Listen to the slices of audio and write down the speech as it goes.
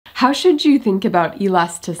how should you think about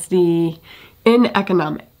elasticity in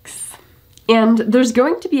economics? And there's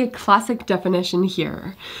going to be a classic definition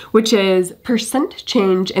here, which is percent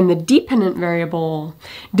change in the dependent variable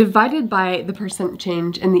divided by the percent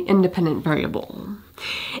change in the independent variable.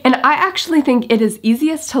 And I actually think it is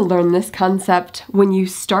easiest to learn this concept when you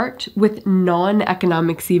start with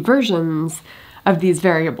non-economics-y versions of these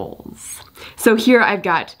variables. So here I've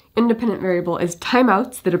got independent variable is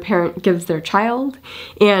timeouts that a parent gives their child,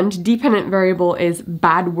 and dependent variable is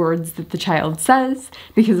bad words that the child says,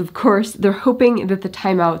 because of course they're hoping that the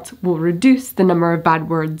timeouts will reduce the number of bad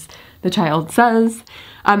words the child says.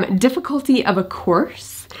 Difficulty of a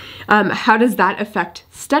course, how does that affect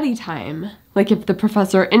study time? Like if the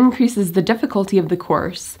professor increases the difficulty of the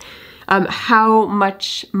course, how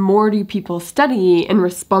much more do people study in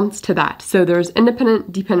response to that? So there's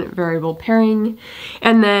independent-dependent variable pairing.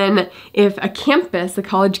 And then if a campus, a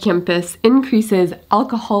college campus, increases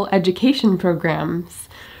alcohol education programs,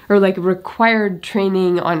 or like required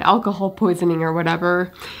training on alcohol poisoning or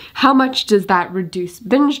whatever, how much does that reduce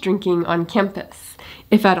binge drinking on campus,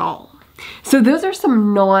 if at all? So those are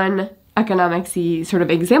some non-economics-y sort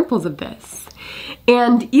of examples of this.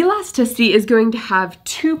 And elasticity is going to have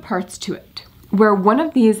two parts to it, where one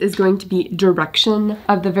of these is going to be direction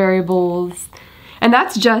of the variables, and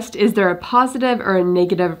that's just, is there a positive or a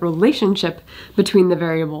negative relationship between the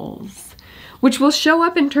variables, which will show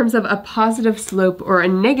up in terms of a positive slope or a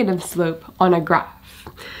negative slope on a graph.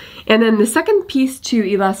 And then the second piece to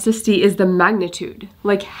elasticity is the magnitude,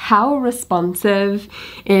 like how responsive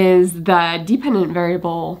is the dependent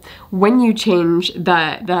variable when you change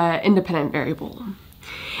the independent variable.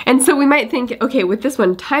 And so we might think, okay, with this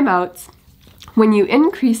one, timeouts, when you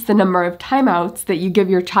increase the number of timeouts that you give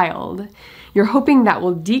your child, you're hoping that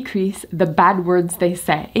will decrease the bad words they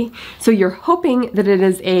say. So you're hoping that it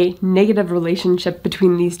is a negative relationship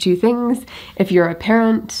between these two things if you're a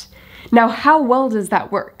parent. Now, how well does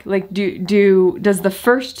that work? Like, does the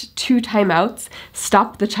first two timeouts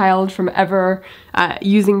stop the child from ever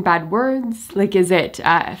using bad words? Like, is it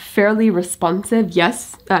fairly responsive?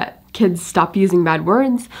 Yes, kids stop using bad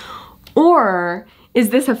words. Or is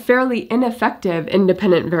this a fairly ineffective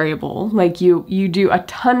independent variable? Like, you do a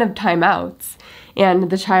ton of timeouts and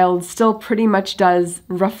the child still pretty much does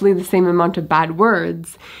roughly the same amount of bad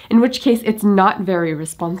words, in which case it's not very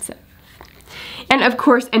responsive. And of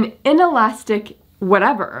course, an inelastic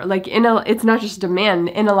whatever, like it's not just demand,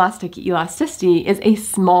 inelastic elasticity is a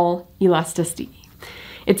small elasticity.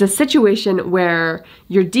 It's a situation where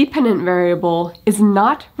your dependent variable is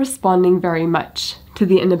not responding very much to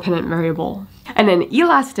the independent variable. And an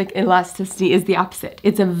elastic elasticity is the opposite.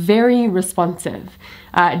 It's a very responsive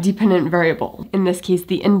dependent variable. In this case,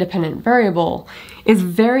 the independent variable is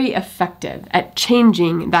very effective at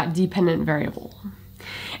changing that dependent variable.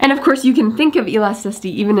 And of course, you can think of elasticity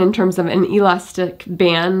even in terms of an elastic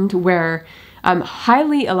band where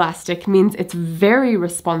highly elastic means it's very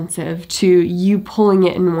responsive to you pulling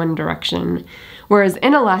it in one direction, whereas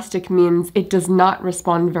inelastic means it does not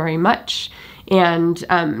respond very much, and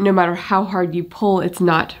no matter how hard you pull, it's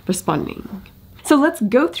not responding. So let's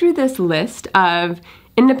go through this list of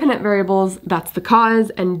independent variables, that's the cause,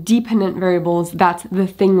 and dependent variables, that's the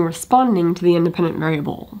thing responding to the independent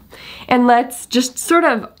variable. And let's just sort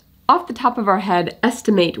of, off the top of our head,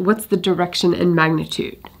 estimate what's the direction and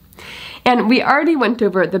magnitude. And we already went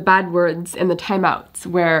over the bad words and the timeouts,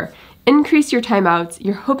 where increase your timeouts,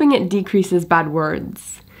 you're hoping it decreases bad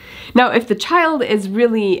words. Now, if the child is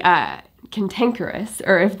really cantankerous,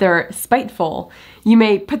 or if they're spiteful, you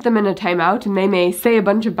may put them in a timeout and they may say a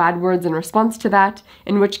bunch of bad words in response to that,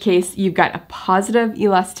 in which case you've got a positive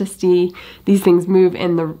elasticity. These things move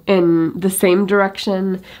in the same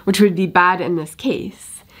direction, which would be bad in this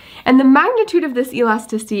case. And the magnitude of this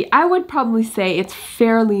elasticity, I would probably say it's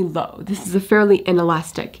fairly low. This is a fairly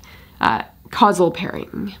inelastic causal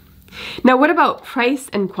pairing. Now, what about price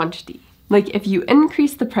and quantity? Like if you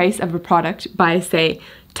increase the price of a product by, say,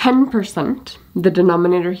 10%, the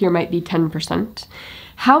denominator here might be 10%,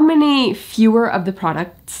 how many fewer of the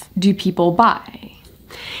products do people buy?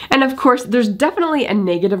 And of course, there's definitely a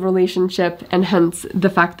negative relationship, and hence the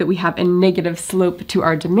fact that we have a negative slope to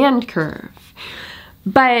our demand curve.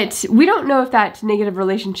 But we don't know if that negative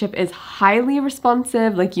relationship is highly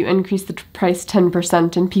responsive, like you increase the price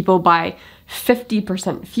 10% and people buy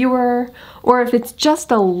 50% fewer, or if it's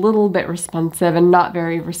just a little bit responsive and not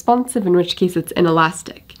very responsive, in which case it's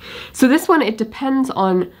inelastic. So this one, it depends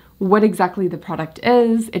on what exactly the product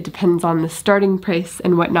is, it depends on the starting price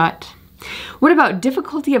and whatnot. What about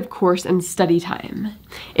difficulty of course and study time?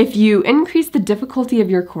 If you increase the difficulty of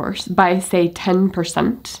your course by, say,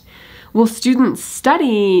 10%, will students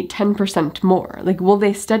study 10% more? Like, will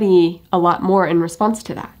they study a lot more in response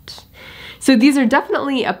to that? So these are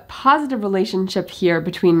definitely a positive relationship here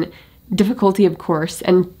between difficulty of course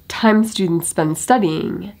and time students spend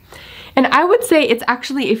studying. And I would say it's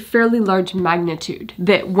actually a fairly large magnitude,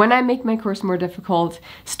 that when I make my course more difficult,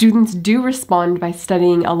 students do respond by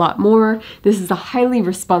studying a lot more. This is a highly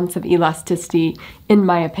responsive elasticity, in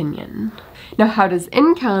my opinion. Now, how does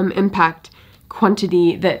income impact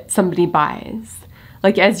quantity that somebody buys?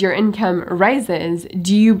 Like, as your income rises,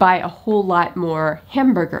 do you buy a whole lot more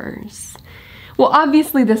hamburgers? Well,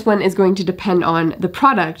 obviously this one is going to depend on the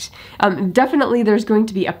product. Definitely there's going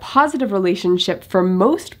to be a positive relationship for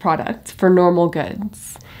most products for normal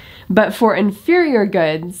goods. But for inferior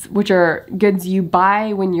goods, which are goods you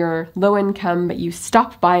buy when you're low income but you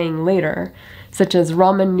stop buying later, such as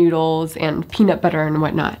ramen noodles and peanut butter and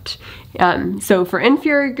whatnot. So for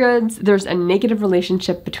inferior goods, there's a negative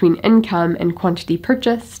relationship between income and quantity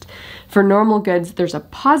purchased. For normal goods, there's a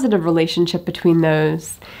positive relationship between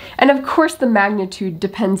those. And of course, the magnitude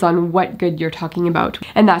depends on what good you're talking about.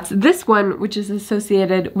 And that's this one, which is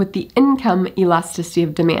associated with the income elasticity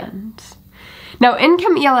of demand. Now,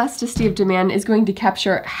 income elasticity of demand is going to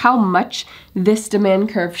capture how much this demand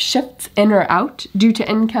curve shifts in or out due to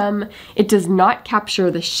income. It does not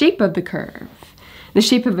capture the shape of the curve. The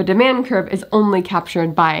shape of a demand curve is only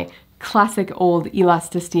captured by classic old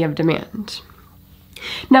elasticity of demand.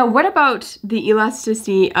 Now, what about the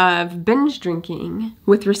elasticity of binge drinking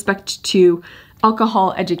with respect to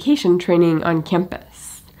alcohol education training on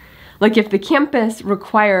campus? Like, if the campus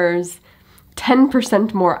requires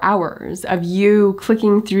 10% more hours of you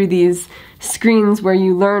clicking through these screens where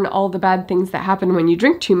you learn all the bad things that happen when you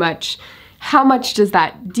drink too much, how much does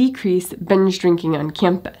that decrease binge drinking on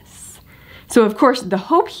campus? So of course, the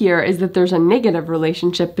hope here is that there's a negative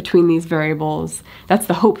relationship between these variables. That's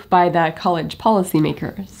the hope by the college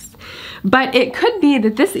policymakers. But it could be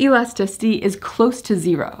that this elasticity is close to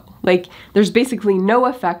zero. Like, there's basically no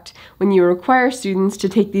effect when you require students to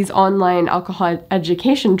take these online alcohol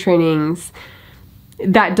education trainings.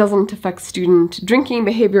 That doesn't affect student drinking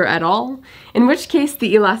behavior at all, in which case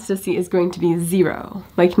the elasticity is going to be zero,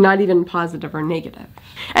 like not even positive or negative.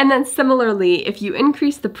 And then similarly, if you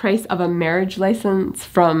increase the price of a marriage license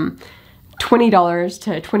from $20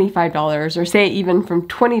 to $25, or say even from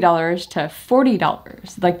 $20 to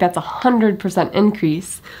 $40, like that's 100%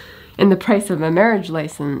 increase in the price of a marriage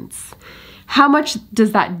license, how much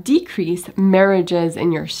does that decrease marriages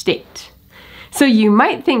in your state? So you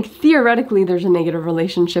might think theoretically there's a negative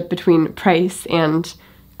relationship between price and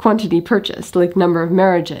quantity purchased, like number of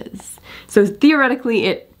marriages. So theoretically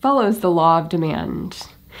it follows the law of demand.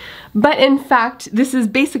 But in fact, this is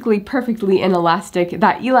basically perfectly inelastic.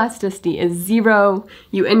 That elasticity is zero.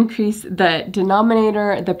 You increase the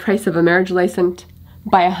denominator, the price of a marriage license,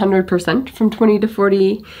 by 100% from 20 to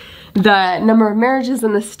 40. The number of marriages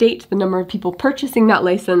in the state, the number of people purchasing that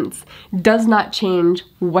license, does not change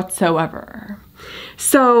whatsoever.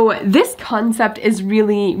 So this concept is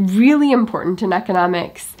really, really important in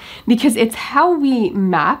economics because it's how we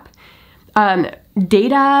map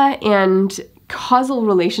data and causal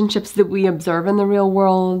relationships that we observe in the real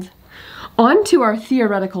world onto our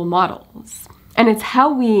theoretical models. And it's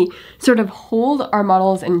how we sort of hold our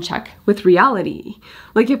models in check with reality.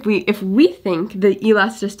 Like if we think the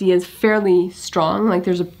elasticity is fairly strong, like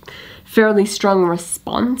there's a fairly strong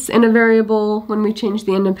response in a variable when we change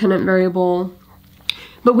the independent variable,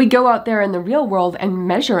 but we go out there in the real world and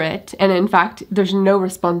measure it, and in fact, there's no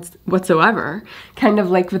response whatsoever, kind of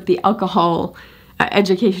like with the alcohol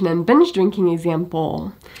education and binge drinking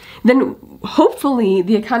example, then hopefully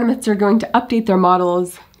the economists are going to update their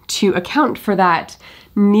models to account for that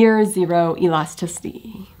near zero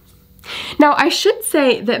elasticity. Now, I should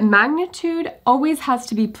say that magnitude always has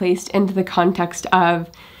to be placed into the context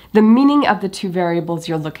of the meaning of the two variables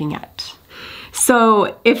you're looking at.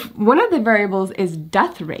 So if one of the variables is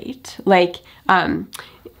death rate, like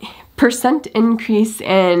percent increase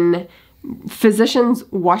in physicians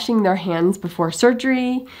washing their hands before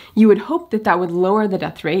surgery, you would hope that that would lower the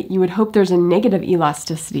death rate. You would hope there's a negative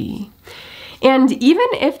elasticity. And even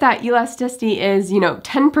if that elasticity is,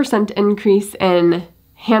 10% increase in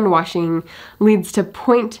hand washing leads to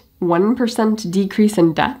 0.1% decrease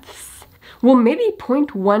in deaths, well, maybe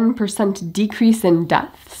 0.1% decrease in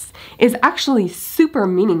deaths is actually super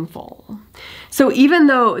meaningful. So even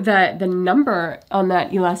though the number on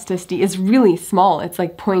that elasticity is really small, it's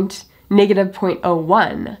like negative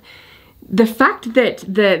 0.01, the fact that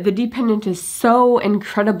the dependent is so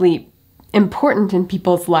incredibly important in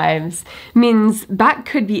people's lives means that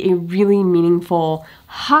could be a really meaningful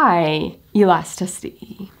high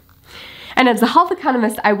elasticity. And as a health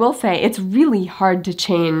economist, I will say it's really hard to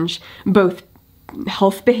change both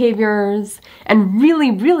health behaviors and really,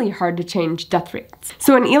 really hard to change death rates.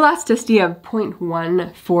 So an elasticity of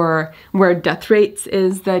 0.1 for where death rates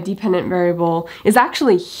is the dependent variable is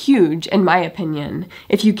actually huge, in my opinion,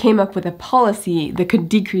 if you came up with a policy that could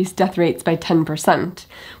decrease death rates by 10%,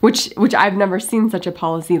 which I've never seen such a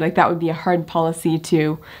policy. Like, that would be a hard policy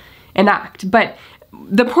to enact. But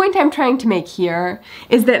the point I'm trying to make here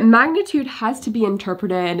is that magnitude has to be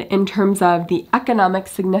interpreted in terms of the economic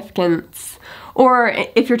significance, or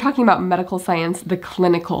if you're talking about medical science, the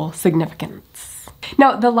clinical significance.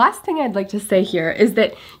 Now, the last thing I'd like to say here is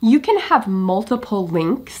that you can have multiple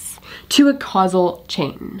links to a causal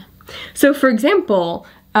chain. So for example,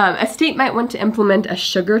 a state might want to implement a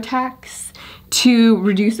sugar tax to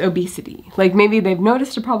reduce obesity. Like, maybe they've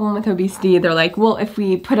noticed a problem with obesity. They're like, well, if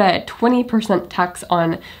we put a 20% tax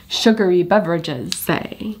on sugary beverages,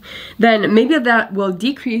 say, then maybe that will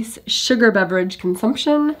decrease sugar beverage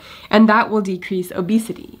consumption and that will decrease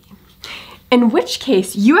obesity. In which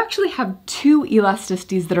case, you actually have two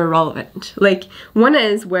elasticities that are relevant. Like, one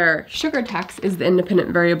is where sugar tax is the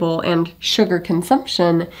independent variable and sugar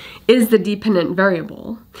consumption is the dependent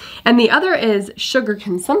variable. And the other is sugar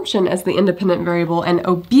consumption as the independent variable and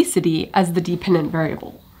obesity as the dependent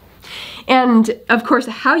variable. And of course,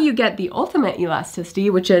 how you get the ultimate elasticity,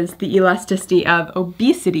 which is the elasticity of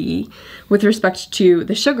obesity with respect to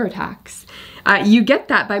the sugar tax, you get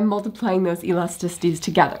that by multiplying those elasticities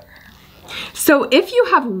together. So if you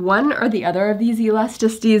have one or the other of these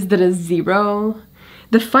elasticities that is 0,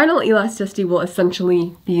 the final elasticity will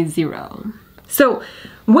essentially be 0. So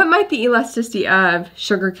what might the elasticity of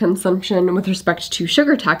sugar consumption with respect to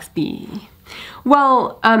sugar tax be?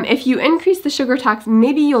 Well, if you increase the sugar tax,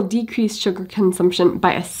 maybe you'll decrease sugar consumption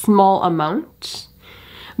by a small amount.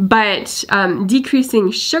 But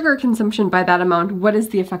decreasing sugar consumption by that amount, what is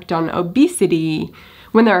the effect on obesity?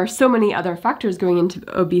 When there are so many other factors going into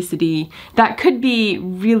obesity, that could be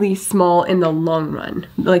really small in the long run.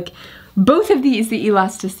 Like, both of these, the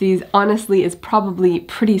elasticities, honestly, is probably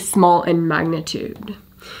pretty small in magnitude.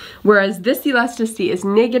 Whereas this elasticity is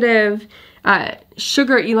negative,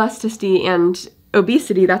 sugar elasticity and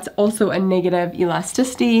obesity, that's also a negative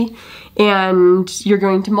elasticity, and you're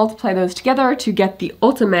going to multiply those together to get the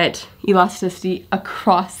ultimate elasticity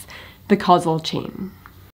across the causal chain.